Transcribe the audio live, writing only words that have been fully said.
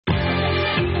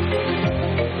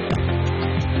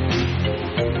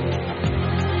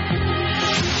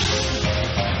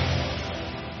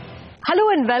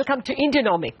and welcome to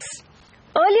Indianomics.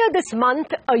 Earlier this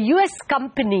month, a US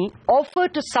company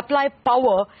offered to supply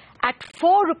power at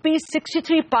 4 rupees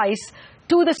 63 paise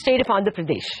to the state of Andhra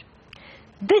Pradesh.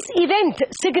 This event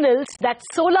signals that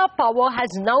solar power has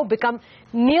now become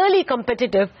nearly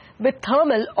competitive with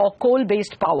thermal or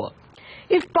coal-based power.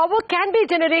 If power can be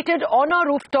generated on our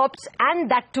rooftops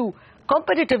and that too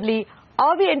competitively,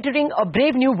 are we entering a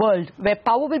brave new world where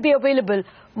power will be available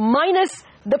minus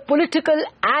the political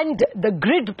and the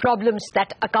grid problems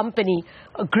that accompany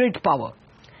grid power?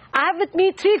 I have with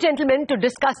me three gentlemen to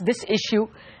discuss this issue.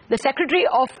 The Secretary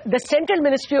of the Central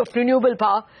Ministry of Renewable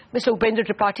Power, Mr. Upendra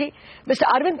Tripathi, Mr.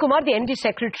 Arvind Kumar, the MD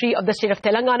Secretary of the State of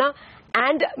Telangana,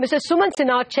 and Mr. Sumant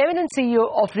Sinha, Chairman and CEO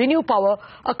of Renew Power,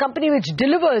 a company which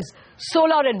delivers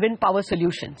solar and wind power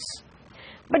solutions.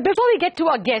 But before we get to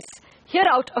our guests, here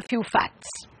out a few facts.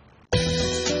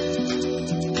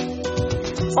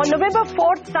 On November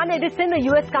 4th, Sun Edison, a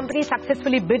US company,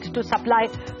 successfully bid to supply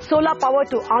solar power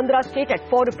to Andhra State at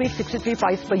 4 rupees 63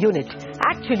 paise per unit.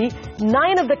 Actually,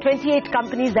 9 of the 28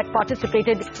 companies that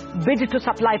participated bid to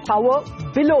supply power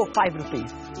below 5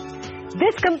 rupees.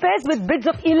 This compares with bids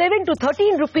of 11 to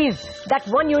 13 rupees that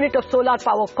 1 unit of solar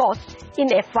power cost in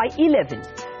FY11.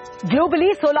 Globally,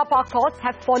 solar power costs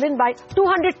have fallen by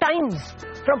 200 times,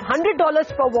 from $100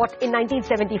 per watt in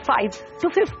 1975 to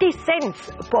 50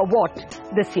 cents per watt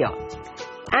this year.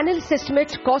 Analysts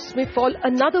estimate costs may fall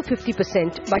another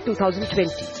 50% by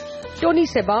 2020. Tony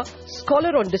Seba,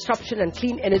 scholar on disruption and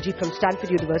clean energy from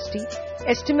Stanford University,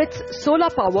 estimates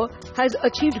solar power has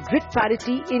achieved grid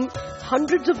parity in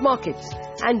hundreds of markets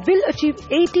and will achieve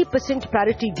 80%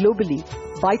 parity globally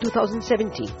by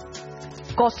 2017.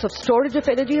 Costs of storage of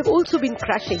energy have also been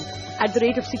crashing at the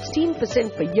rate of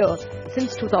 16% per year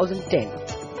since 2010.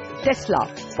 Tesla,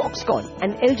 Foxconn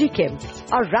and LG Chem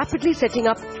are rapidly setting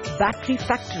up battery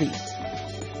factories.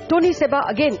 Tony Seba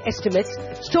again estimates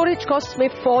storage costs may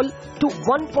fall to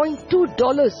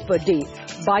 $1.2 per day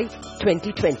by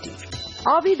 2020.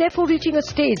 Are we therefore reaching a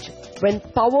stage when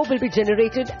power will be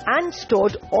generated and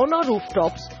stored on our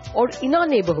rooftops or in our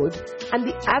neighborhood, and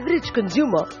the average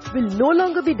consumer will no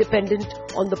longer be dependent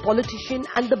on the politician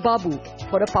and the babu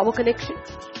for a power connection?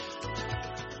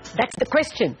 That's the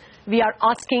question we are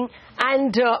asking.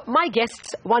 And my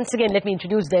guests, once again, let me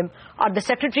introduce them, are the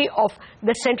Secretary of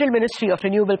the Central Ministry of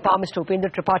Renewable Power, Mr.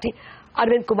 Upendra Tripathi,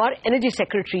 Arvind Kumar, Energy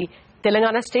Secretary,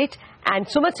 Telangana State, and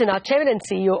Sumant Sinha, Chairman and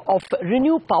CEO of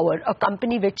Renew Power, a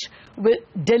company which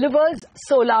delivers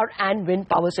solar and wind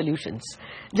power solutions.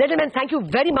 Gentlemen, thank you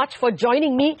very much for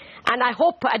joining me, and I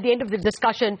hope at the end of the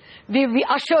discussion we will be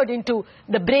ushered into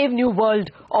the brave new world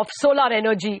of solar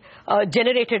energy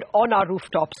generated on our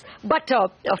rooftops. But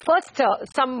first,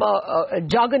 some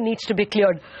jargon needs to be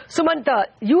cleared. Sumant,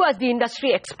 you as the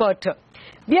industry expert,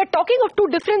 we are talking of two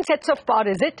different sets of power,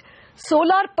 is it?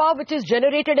 Solar power which is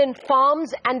generated in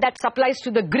farms and that supplies to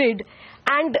the grid,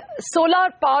 and solar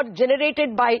power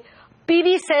generated by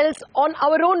PV cells on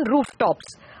our own rooftops.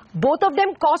 Both of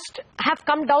them have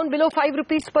come down below 5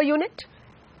 rupees per unit?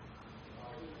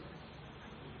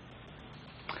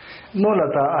 No,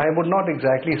 Latha, I would not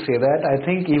exactly say that. I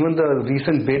think even the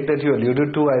recent bid that you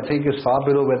alluded to, I think is far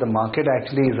below where the market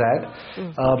actually is at.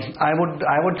 I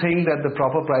would think that the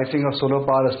proper pricing of solar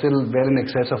power is still well in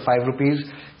excess of 5 rupees.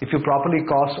 If you properly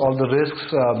cost all the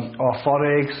risks of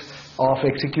forex, of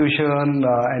execution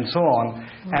and so on.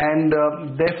 And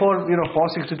therefore,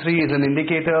 463 is an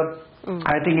indicator.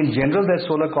 I think in general that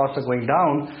solar costs are going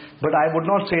down, but I would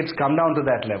not say it's come down to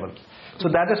that level. So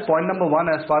that is point number one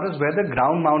as far as where the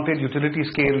ground-mounted utility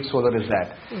scale solar is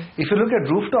at. If you look at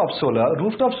rooftop solar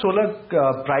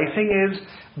pricing is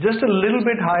just a little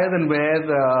bit higher than where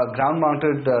the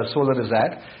ground-mounted solar is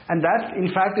at. And that,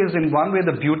 in fact, is in one way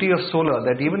the beauty of solar,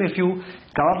 that even if you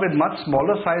come up with much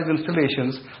smaller size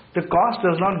installations, the cost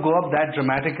does not go up that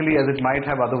dramatically as it might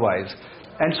have otherwise.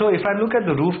 And so if I look at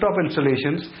the rooftop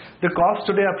installations, the costs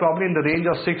today are probably in the range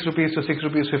of 6 rupees to 6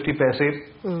 rupees 50 paise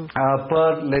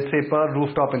per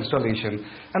rooftop installation.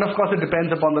 And of course it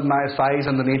depends upon the size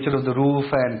and the nature of the roof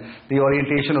and the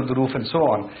orientation of the roof and so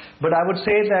on. But I would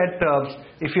say that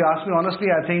if you ask me honestly,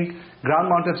 I think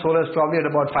ground-mounted solar is probably at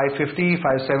about 550,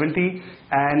 570,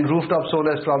 and rooftop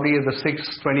solar is probably at the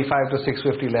 625 to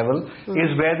 650 level,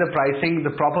 is where the pricing,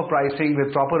 the proper pricing with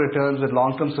proper returns with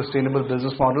long-term sustainable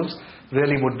business models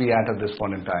really would be at this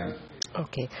point in time.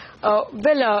 Okay.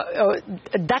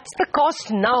 That's the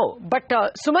cost now. But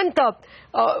Sumant,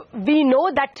 we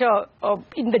know that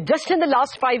just in the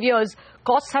last 5 years,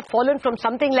 costs have fallen from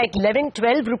something like 11,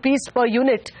 12 rupees per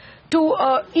unit to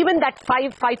even that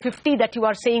 550 that you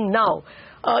are saying now.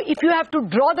 If you have to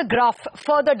draw the graph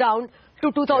further down,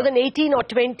 to 2018 or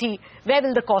 20, where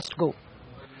will the cost go?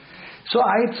 So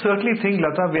I certainly think,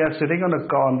 Latha, we are sitting on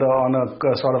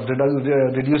a sort of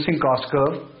reducing cost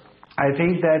curve. I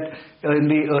think that in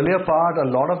the earlier part, a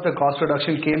lot of the cost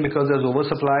reduction came because there's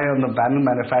oversupply on the panel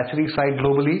manufacturing side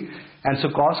globally, and so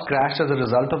costs crashed as a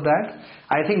result of that.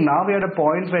 I think now we are at a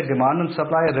point where demand and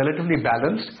supply are relatively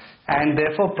balanced, and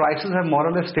therefore prices have more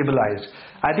or less stabilized.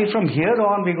 I think from here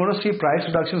on, we're going to see price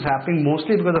reductions happening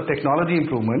mostly because of technology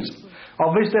improvements,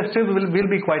 of which there still will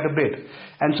be quite a bit.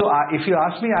 And so if you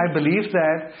ask me, I believe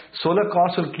that solar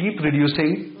costs will keep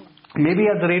reducing, maybe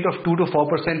at the rate of 2 to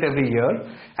 4% every year.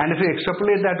 And if you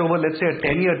extrapolate that over, let's say, a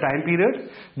 10-year time period,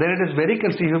 then it is very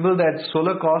conceivable that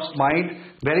solar costs might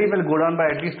very well go down by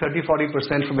at least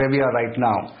 30-40% from where we are right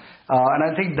now. And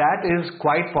I think that is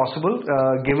quite possible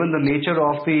given the nature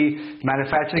of the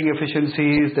manufacturing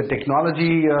efficiencies, the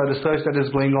technology research that is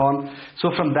going on.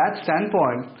 So from that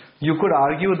standpoint, you could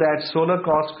argue that solar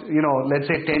costs, let's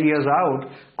say 10 years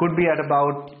out, could be at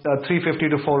about 350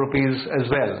 to 4 rupees as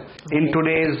well in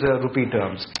today's rupee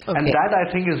terms. Okay. And that, I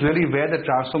think, is really where the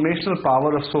transformational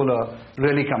power of solar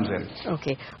really comes in.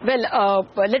 Okay. Well,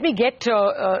 let me get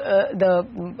the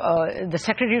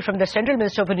Secretary from the Central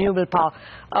Ministry of Renewable Power.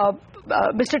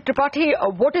 Mr. Tripathi,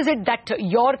 what is it that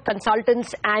your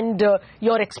consultants and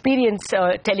your experience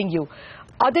telling you?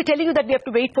 Are they telling you that we have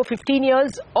to wait for 15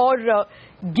 years, or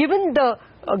given the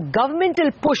governmental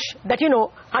push that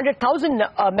 100,000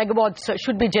 megawatts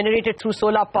should be generated through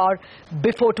solar power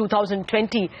before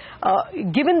 2020,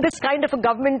 given this kind of a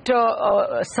government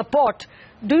support,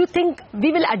 do you think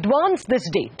we will advance this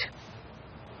date?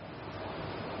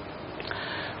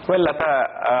 Well,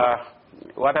 Latha,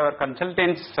 what our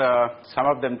consultants, some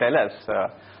of them tell us,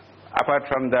 apart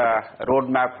from the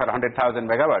roadmap for 100,000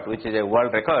 megawatt, which is a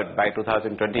world record by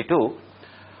 2022,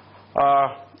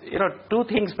 two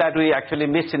things that we actually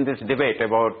miss in this debate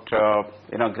about,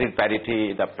 grid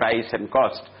parity, the price and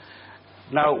cost.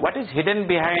 Now, what is hidden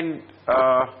behind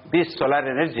this solar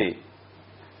energy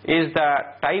is the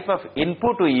type of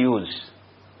input we use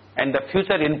and the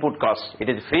future input cost. It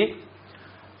is free,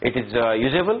 it is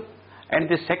usable, and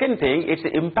the second thing, its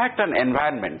impact on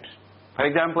environment. For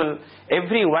example,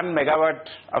 every 1 megawatt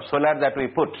of solar that we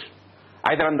put,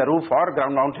 either on the roof or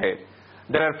ground mounted,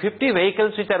 there are 50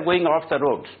 vehicles which are going off the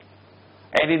road.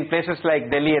 And in places like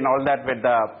Delhi and all that, where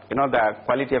the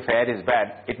quality of air is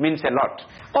bad, it means a lot.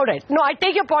 All right. No, I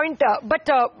take your point. But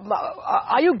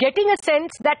are you getting a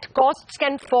sense that costs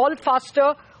can fall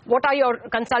faster? What are your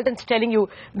consultants telling you?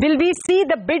 Will we see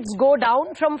the bids go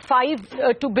down from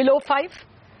 5 to below 5?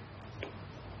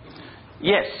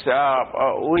 Yes,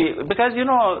 because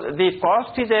the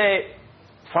cost is a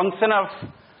function of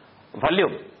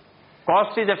volume.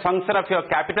 Cost is a function of your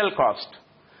capital cost,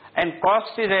 and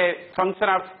cost is a function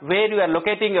of where you are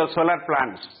locating your solar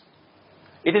plants.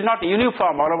 It is not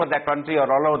uniform all over the country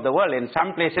or all over the world. In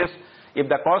some places, if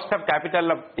the cost of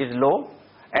capital is low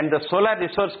and the solar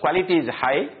resource quality is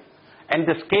high and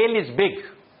the scale is big,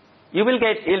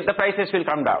 the prices will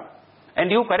come down. And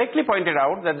you correctly pointed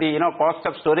out that the cost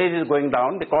of storage is going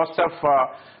down, the cost of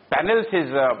panels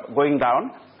is going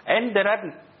down, and there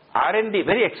are R&D,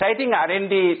 very exciting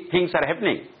R&D things are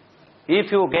happening.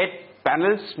 If you get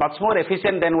panels much more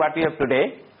efficient than what we have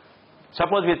today,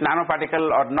 suppose with nanoparticle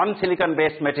or non-silicon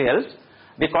based materials,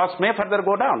 the cost may further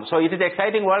go down. So it is an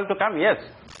exciting world to come, yes.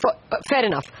 Fair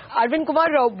enough. Arvind Kumar,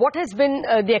 what has been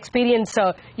the experience?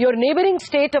 Your neighboring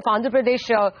state of Andhra Pradesh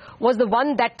was the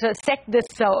one that set this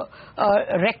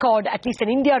record, at least an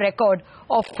India record,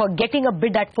 of getting a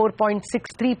bid at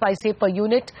 4.63 paise per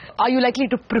unit. Are you likely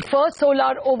to prefer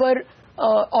solar over,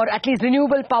 or at least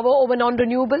renewable power over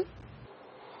non-renewable?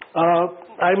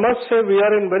 I must say we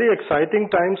are in very exciting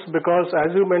times because,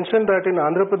 as you mentioned, that in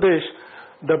Andhra Pradesh,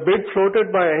 the bid floated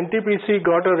by NTPC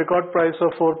got a record price of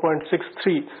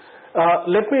 4.63.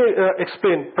 Let me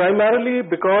explain. Primarily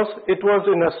because it was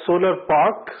in a solar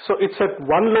park, so it's at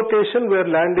one location where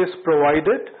land is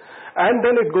provided, and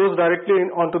then it goes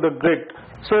directly onto the grid.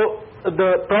 So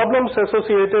the problems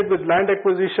associated with land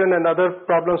acquisition and other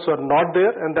problems were not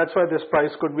there, and that's why this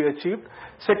price could be achieved.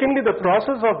 Secondly, the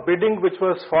process of bidding which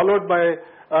was followed by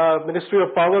Ministry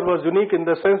of Power was unique in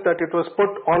the sense that it was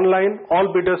put online.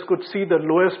 All bidders could see the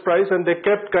lowest price and they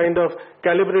kept kind of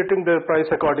calibrating their price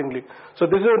accordingly. So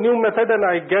this is a new method, and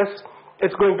I guess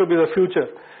it's going to be the future.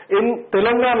 In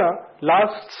Telangana,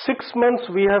 last 6 months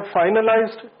we have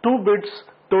finalized 2 bids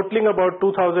totaling about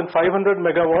 2,500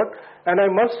 megawatt, and I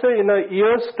must say in a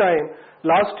year's time,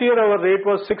 last year our rate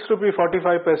was 6 rupee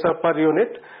 45 paisa per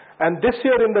unit, And this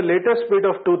year in the latest bid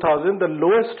of 2000, the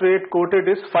lowest rate quoted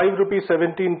is 5 rupees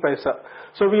 17 paisa.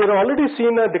 So we are already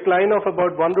seen a decline of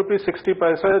about 1 rupee 60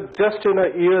 paisa just in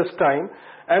a year's time.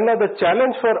 And now the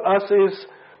challenge for us is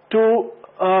to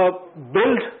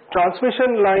build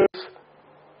transmission lines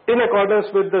in accordance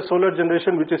with the solar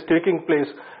generation which is taking place.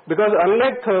 Because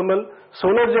unlike thermal,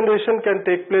 solar generation can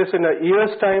take place in a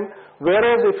year's time,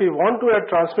 whereas if we want to add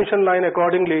transmission line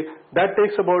accordingly, that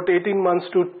takes about 18 months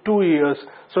to 2 years.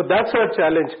 So that's our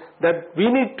challenge, that we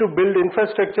need to build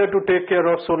infrastructure to take care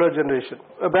of solar generation.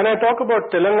 When I talk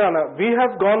about Telangana, we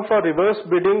have gone for reverse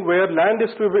bidding where land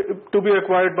is to be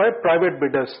acquired by private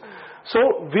bidders. So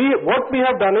what we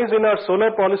have done is in our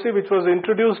solar policy, which was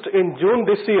introduced in June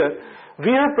this year, we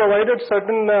have provided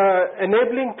certain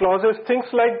enabling clauses, things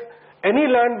like any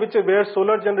land where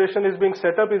solar generation is being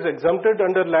set up is exempted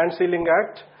under Land Ceiling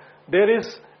Act. There is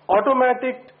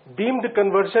automatic deemed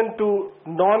conversion to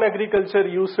non-agriculture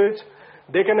usage.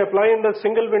 They can apply in the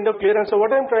single window clearance. So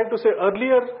what I'm trying to say,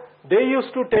 earlier they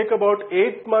used to take about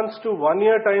 8 months to 1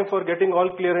 year time for getting all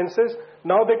clearances.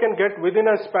 Now they can get within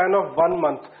a span of 1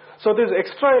 month. So this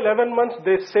extra 11 months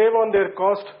they save on their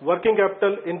cost, working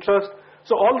capital, interest.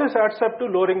 So all this adds up to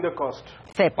lowering the cost.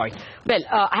 Fair point. Well,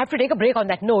 I have to take a break on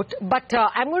that note, but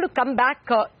I'm going to come back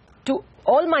to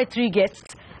all my three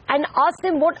guests and ask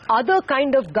them what other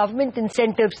kind of government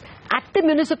incentives at the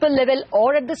municipal level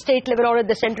or at the state level or at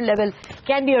the central level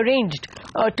can be arranged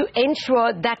to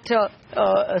ensure that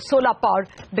solar power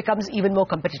becomes even more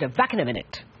competitive. Back in a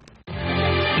minute.